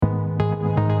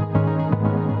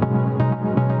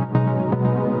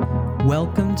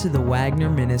Welcome to the Wagner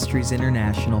Ministries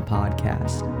International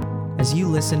podcast. As you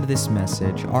listen to this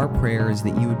message, our prayer is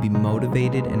that you would be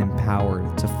motivated and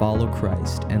empowered to follow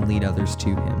Christ and lead others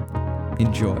to Him.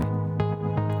 Enjoy.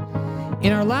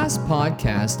 In our last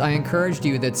podcast, I encouraged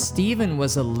you that Stephen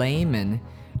was a layman,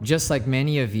 just like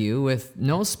many of you, with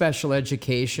no special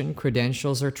education,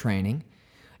 credentials, or training,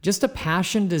 just a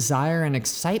passion, desire, and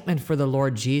excitement for the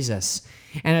Lord Jesus,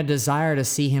 and a desire to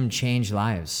see Him change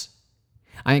lives.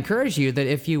 I encourage you that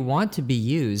if you want to be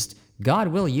used, God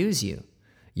will use you.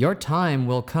 Your time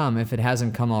will come if it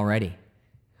hasn't come already.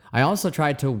 I also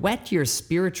tried to whet your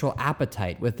spiritual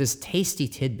appetite with this tasty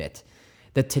tidbit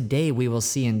that today we will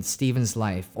see in Stephen's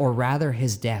life, or rather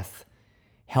his death,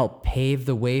 help pave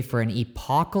the way for an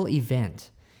epochal event,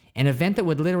 an event that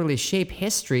would literally shape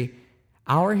history,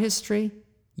 our history,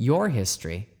 your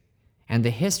history, and the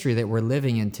history that we're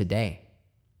living in today.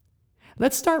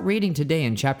 Let's start reading today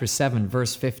in chapter 7,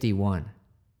 verse 51.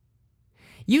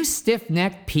 You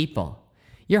stiff-necked people,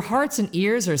 your hearts and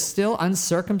ears are still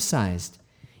uncircumcised.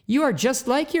 You are just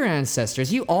like your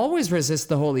ancestors. You always resist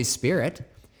the Holy Spirit.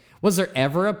 Was there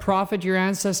ever a prophet your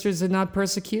ancestors did not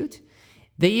persecute?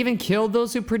 They even killed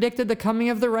those who predicted the coming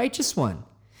of the righteous one.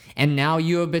 And now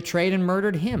you have betrayed and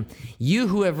murdered him, you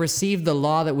who have received the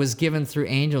law that was given through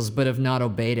angels but have not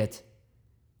obeyed it.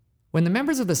 When the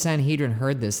members of the Sanhedrin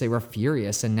heard this, they were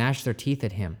furious and gnashed their teeth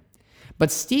at him.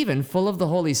 But Stephen, full of the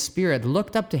Holy Spirit,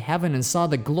 looked up to heaven and saw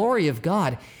the glory of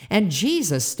God and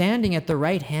Jesus standing at the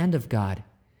right hand of God.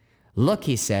 Look,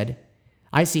 he said,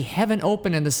 I see heaven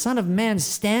open and the Son of Man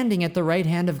standing at the right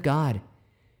hand of God.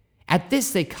 At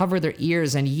this they covered their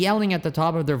ears, and yelling at the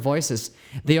top of their voices,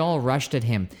 they all rushed at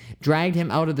him, dragged him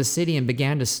out of the city, and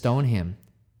began to stone him.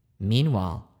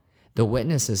 Meanwhile, the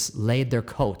witnesses laid their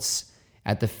coats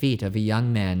at the feet of a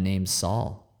young man named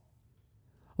Saul.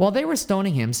 While they were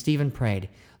stoning him, Stephen prayed,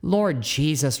 Lord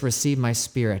Jesus, receive my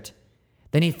spirit.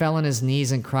 Then he fell on his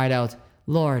knees and cried out,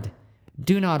 Lord,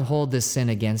 do not hold this sin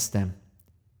against them.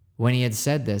 When he had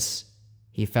said this,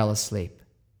 he fell asleep.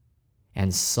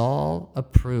 And Saul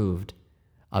approved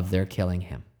of their killing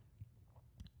him.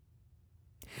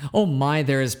 Oh my,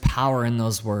 there is power in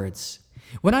those words.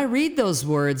 When I read those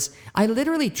words, I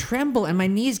literally tremble and my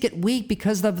knees get weak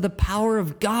because of the power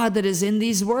of God that is in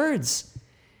these words.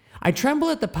 I tremble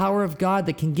at the power of God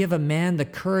that can give a man the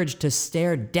courage to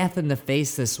stare death in the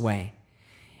face this way.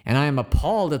 And I am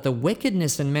appalled at the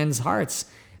wickedness in men's hearts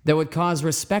that would cause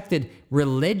respected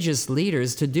religious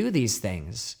leaders to do these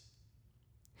things.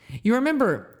 You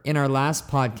remember in our last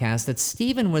podcast that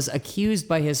Stephen was accused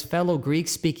by his fellow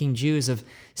Greek-speaking Jews of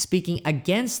speaking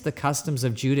against the customs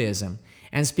of Judaism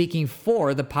and speaking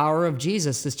for the power of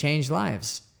Jesus to change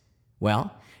lives.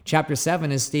 Well, chapter 7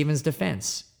 is Stephen's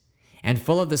defense. And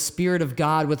full of the Spirit of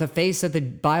God, with a face that the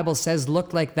Bible says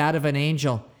looked like that of an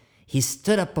angel, he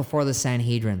stood up before the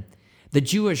Sanhedrin, the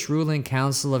Jewish ruling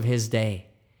council of his day,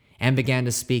 and began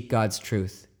to speak God's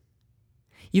truth.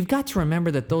 You've got to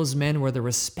remember that those men were the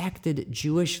respected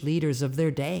Jewish leaders of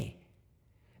their day.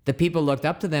 The people looked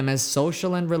up to them as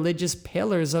social and religious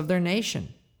pillars of their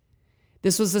nation.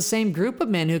 This was the same group of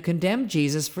men who condemned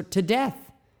Jesus to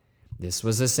death. This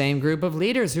was the same group of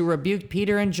leaders who rebuked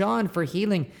Peter and John for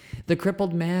healing the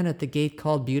crippled man at the gate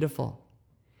called Beautiful.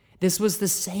 This was the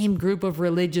same group of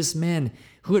religious men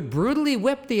who had brutally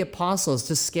whipped the apostles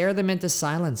to scare them into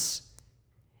silence.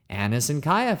 Annas and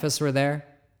Caiaphas were there.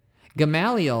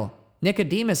 Gamaliel,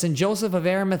 Nicodemus, and Joseph of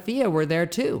Arimathea were there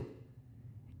too.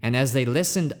 And as they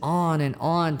listened on and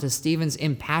on to Stephen's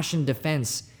impassioned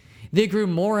defense, they grew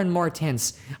more and more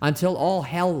tense until all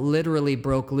hell literally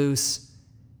broke loose.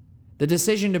 The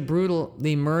decision to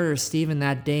brutally murder Stephen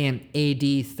that day in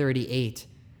AD 38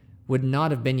 would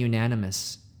not have been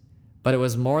unanimous, but it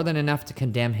was more than enough to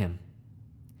condemn him.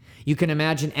 You can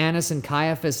imagine Annas and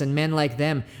Caiaphas and men like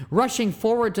them rushing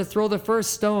forward to throw the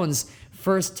first stones,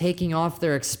 first taking off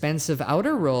their expensive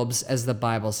outer robes, as the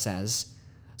Bible says,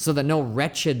 so that no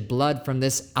wretched blood from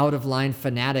this out-of-line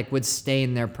fanatic would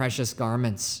stain their precious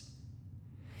garments.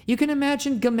 You can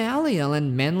imagine Gamaliel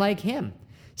and men like him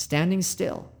standing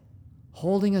still,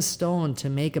 holding a stone to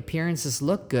make appearances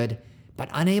look good, but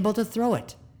unable to throw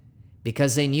it,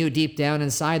 because they knew deep down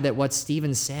inside that what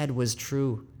Stephen said was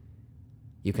true.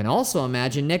 You can also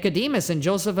imagine Nicodemus and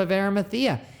Joseph of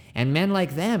Arimathea and men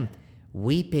like them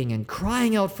weeping and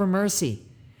crying out for mercy,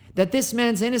 that this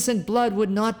man's innocent blood would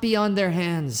not be on their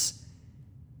hands.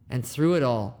 And through it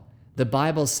all, the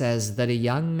Bible says that a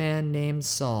young man named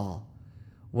Saul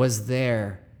was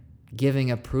there giving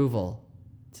approval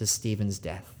to Stephen's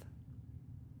death.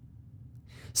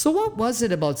 So what was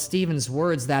it about Stephen's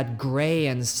words that gray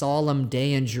and solemn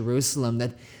day in Jerusalem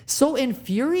that so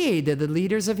infuriated the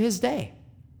leaders of his day?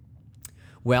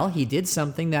 Well, he did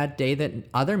something that day that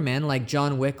other men like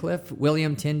John Wycliffe,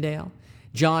 William Tyndale,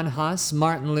 John Huss,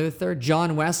 Martin Luther,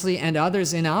 John Wesley, and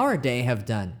others in our day have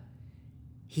done.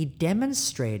 He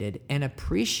demonstrated an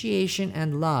appreciation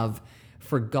and love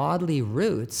for godly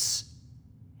roots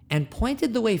and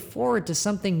pointed the way forward to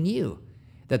something new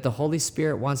that the Holy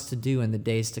Spirit wants to do in the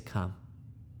days to come.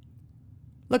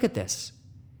 Look at this.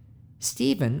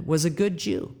 Stephen was a good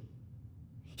Jew.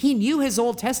 He knew his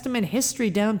Old Testament history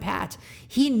down pat.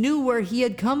 He knew where he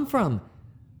had come from.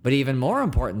 But even more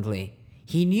importantly,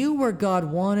 he knew where God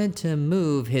wanted to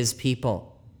move his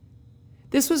people.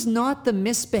 This was not the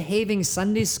misbehaving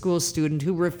Sunday school student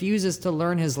who refuses to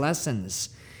learn his lessons.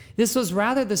 This was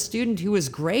rather the student who was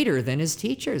greater than his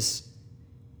teachers.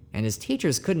 And his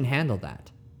teachers couldn't handle that.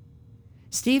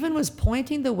 Stephen was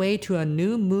pointing the way to a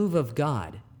new move of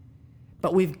God.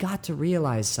 But we've got to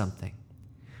realize something.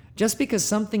 Just because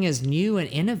something is new and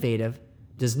innovative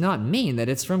does not mean that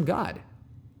it's from God.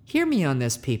 Hear me on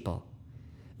this, people.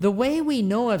 The way we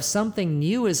know if something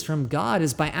new is from God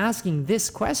is by asking this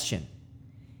question: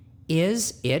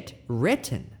 is it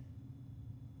written?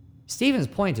 Stephen's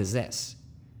point is this.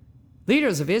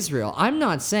 Leaders of Israel, I'm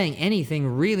not saying anything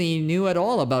really new at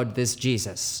all about this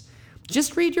Jesus.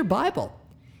 Just read your Bible.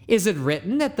 Is it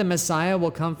written that the Messiah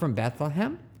will come from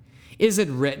Bethlehem? Is it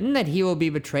written that he will be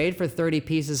betrayed for 30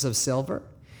 pieces of silver?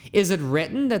 Is it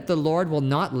written that the Lord will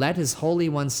not let his Holy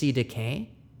One see decay?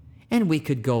 And we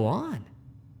could go on.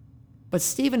 But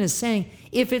Stephen is saying,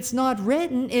 if it's not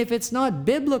written, if it's not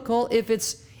biblical,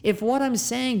 if what I'm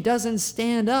saying doesn't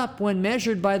stand up when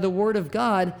measured by the Word of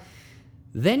God,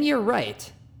 then you're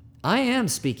right. I am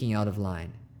speaking out of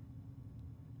line.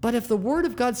 But if the Word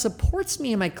of God supports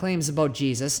me in my claims about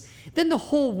Jesus, then the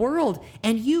whole world,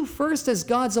 and you first as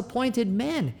God's appointed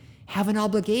men, have an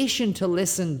obligation to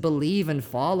listen, believe, and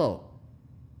follow.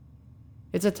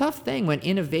 It's a tough thing when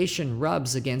innovation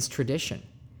rubs against tradition.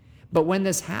 But when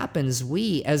this happens,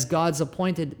 we, as God's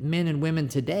appointed men and women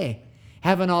today,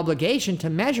 have an obligation to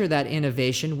measure that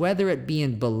innovation, whether it be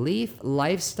in belief,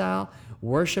 lifestyle,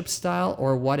 worship style,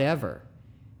 or whatever,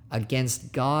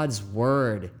 against God's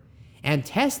Word, and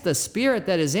test the spirit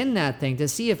that is in that thing to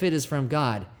see if it is from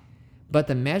God. But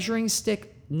the measuring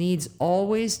stick needs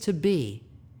always to be,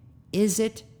 is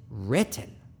it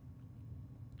written?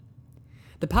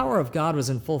 The power of God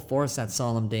was in full force that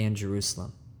solemn day in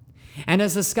Jerusalem. And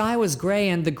as the sky was gray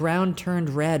and the ground turned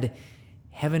red,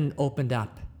 heaven opened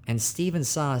up, and Stephen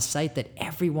saw a sight that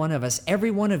every one of us,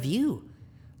 every one of you,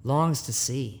 longs to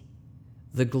see: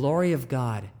 the glory of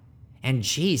God and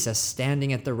Jesus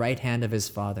standing at the right hand of his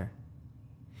Father.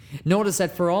 Notice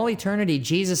that for all eternity,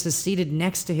 Jesus is seated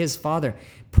next to his Father,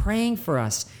 praying for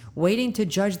us, waiting to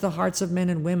judge the hearts of men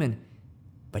and women.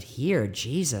 But here,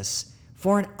 Jesus,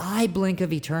 for an eye blink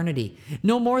of eternity,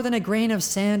 no more than a grain of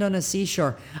sand on a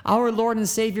seashore, our Lord and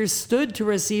Savior stood to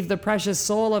receive the precious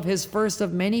soul of his first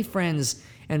of many friends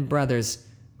and brothers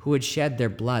who would shed their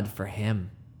blood for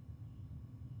him.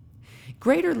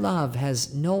 Greater love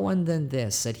has no one than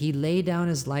this, that he lay down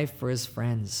his life for his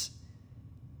friends.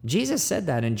 Jesus said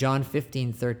that in John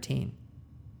 15:13.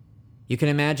 You can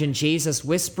imagine Jesus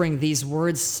whispering these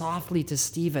words softly to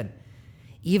Stephen,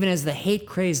 even as the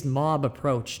hate-crazed mob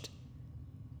approached.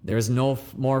 There is no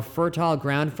more fertile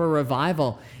ground for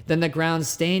revival than the ground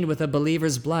stained with a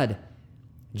believer's blood.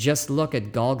 Just look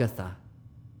at Golgotha.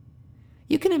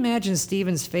 You can imagine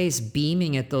Stephen's face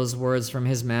beaming at those words from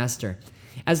his master,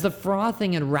 as the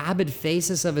frothing and rabid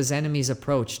faces of his enemies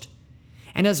approached.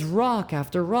 And as rock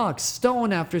after rock,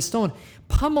 stone after stone,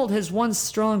 pummeled his once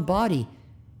strong body,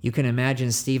 you can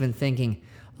imagine Stephen thinking,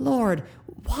 Lord,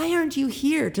 why aren't you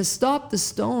here to stop the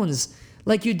stones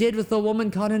like you did with the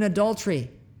woman caught in adultery?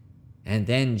 And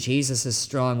then Jesus'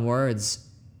 strong words,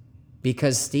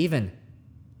 because Stephen,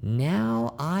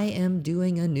 now I am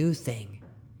doing a new thing,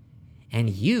 and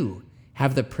you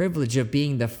have the privilege of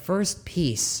being the first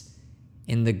piece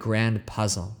in the grand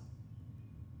puzzle.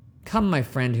 Come, my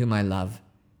friend whom I love,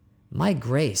 my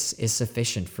grace is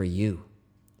sufficient for you.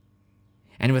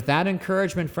 And with that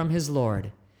encouragement from his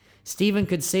Lord, Stephen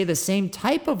could say the same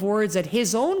type of words at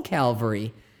his own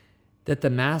Calvary that the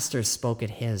Master spoke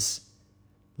at his.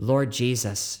 Lord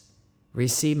Jesus,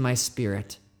 receive my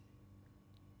spirit.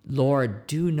 Lord,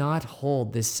 do not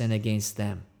hold this sin against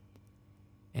them.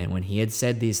 And when he had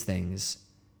said these things,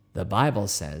 the Bible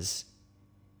says,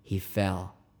 he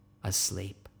fell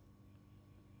asleep.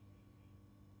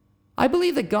 I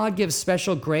believe that God gives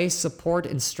special grace, support,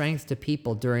 and strength to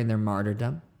people during their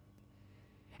martyrdom.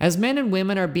 As men and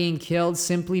women are being killed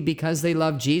simply because they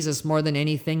love Jesus more than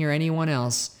anything or anyone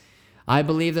else, I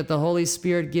believe that the Holy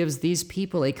Spirit gives these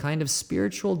people a kind of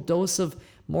spiritual dose of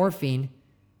morphine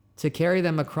to carry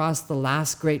them across the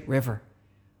last great river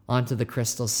onto the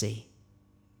crystal sea.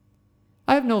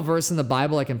 I have no verse in the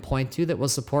Bible I can point to that will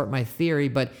support my theory,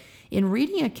 but in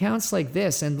reading accounts like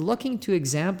this and looking to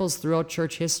examples throughout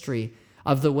church history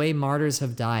of the way martyrs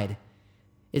have died,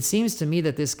 it seems to me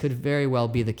that this could very well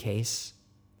be the case.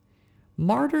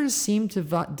 Martyrs seem to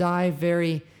die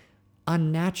very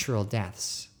unnatural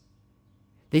deaths.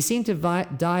 They seem to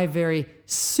die very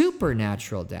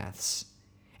supernatural deaths,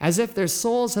 as if their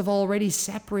souls have already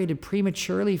separated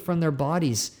prematurely from their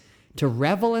bodies to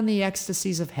revel in the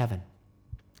ecstasies of heaven,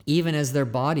 even as their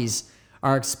bodies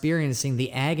are experiencing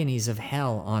the agonies of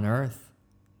hell on earth.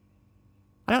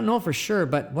 I don't know for sure,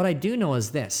 but what I do know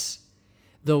is this: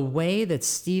 the way that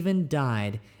Stephen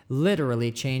died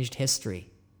literally changed history.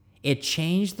 It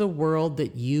changed the world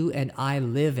that you and I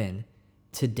live in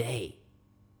today.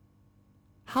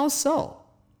 How so?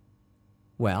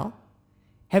 Well,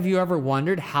 have you ever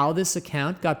wondered how this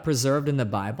account got preserved in the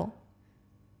Bible?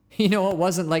 You know, it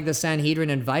wasn't like the Sanhedrin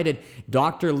invited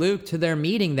Dr. Luke to their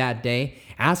meeting that day,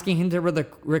 asking him to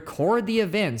record the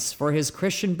events for his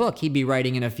Christian book he'd be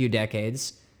writing in a few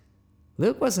decades.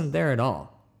 Luke wasn't there at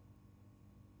all.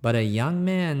 But a young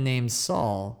man named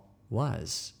Saul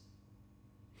was.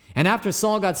 And after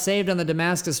Saul got saved on the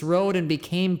Damascus Road and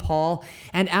became Paul,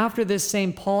 and after this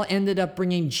same Paul ended up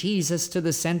bringing Jesus to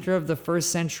the center of the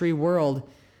first century world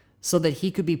so that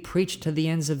he could be preached to the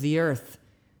ends of the earth,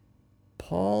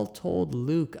 Paul told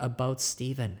Luke about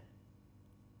Stephen.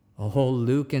 Oh,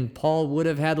 Luke and Paul would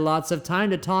have had lots of time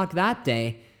to talk that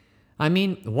day. I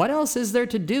mean, what else is there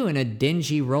to do in a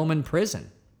dingy Roman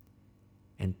prison?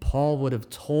 And Paul would have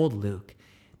told Luke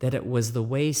that it was the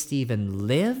way Stephen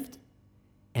lived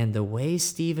and the way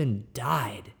Stephen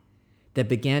died that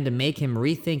began to make him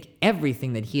rethink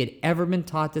everything that he had ever been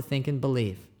taught to think and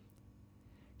believe.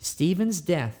 Stephen's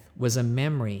death was a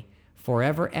memory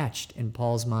forever etched in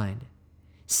Paul's mind,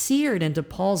 seared into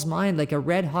Paul's mind like a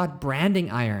red-hot branding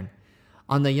iron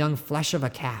on the young flesh of a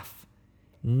calf,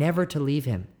 never to leave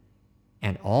him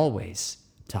and always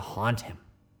to haunt him.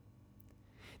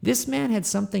 This man had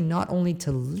something not only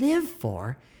to live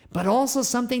for, but also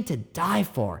something to die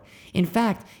for. In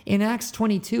fact, in Acts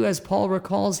 22, as Paul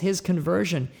recalls his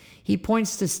conversion, he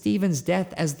points to Stephen's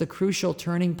death as the crucial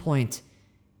turning point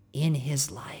in his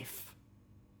life.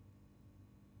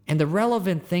 And the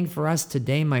relevant thing for us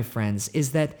today, my friends,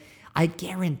 is that I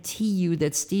guarantee you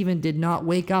that Stephen did not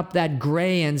wake up that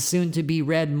gray and soon-to-be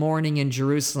red morning in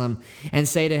Jerusalem and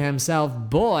say to himself,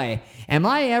 "Boy, am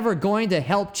I ever going to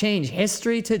help change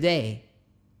history today?"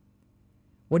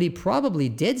 What he probably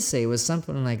did say was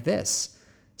something like this,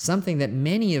 something that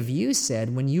many of you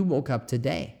said when you woke up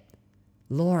today.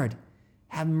 "Lord,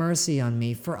 have mercy on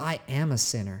me, for I am a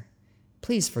sinner.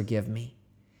 Please forgive me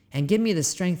and give me the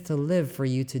strength to live for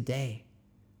you today.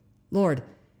 Lord,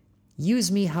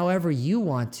 use me however you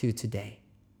want to today."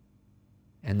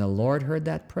 And the Lord heard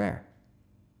that prayer.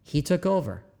 He took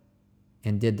over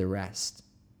and did the rest.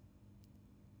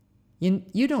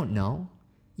 You don't know.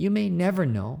 You may never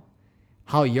know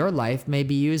how your life may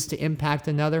be used to impact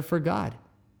another for God,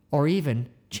 or even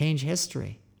change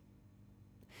history.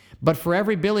 But for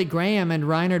every Billy Graham and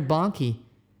Reinhard Bonnke,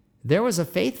 there was a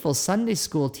faithful Sunday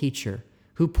school teacher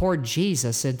who poured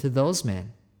Jesus into those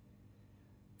men.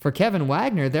 For Kevin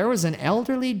Wagner, there was an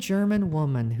elderly German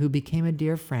woman who became a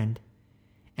dear friend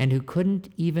and who couldn't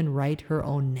even write her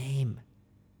own name,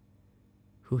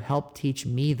 who helped teach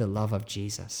me the love of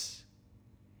Jesus.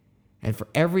 And for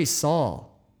every Saul,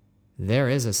 there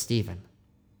is a Stephen.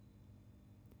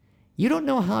 You don't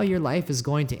know how your life is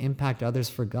going to impact others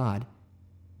for God,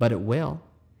 but it will,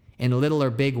 in little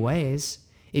or big ways,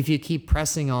 if you keep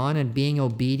pressing on and being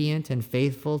obedient and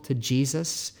faithful to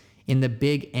Jesus in the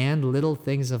big and little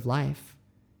things of life.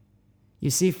 You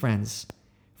see, friends,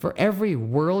 for every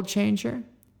world changer,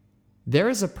 there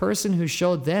is a person who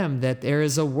showed them that there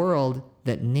is a world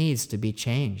that needs to be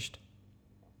changed.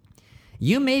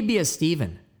 You may be a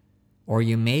Stephen, or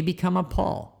you may become a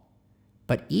Paul,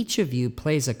 but each of you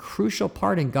plays a crucial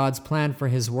part in God's plan for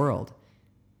his world.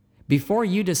 Before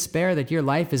you despair that your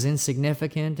life is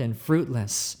insignificant and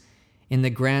fruitless in the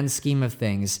grand scheme of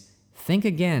things, think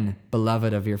again,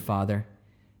 beloved of your Father,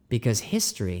 because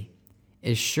history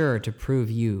is sure to prove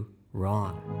you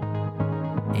wrong.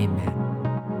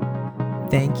 Amen.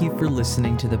 Thank you for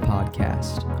listening to the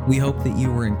podcast. We hope that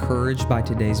you were encouraged by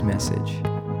today's message.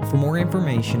 For more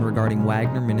information regarding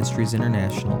Wagner Ministries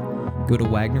International, go to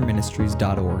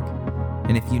wagnerministries.org.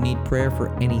 And if you need prayer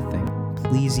for anything,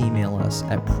 please email us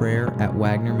at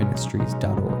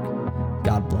prayer@wagnerministries.org.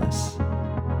 God bless.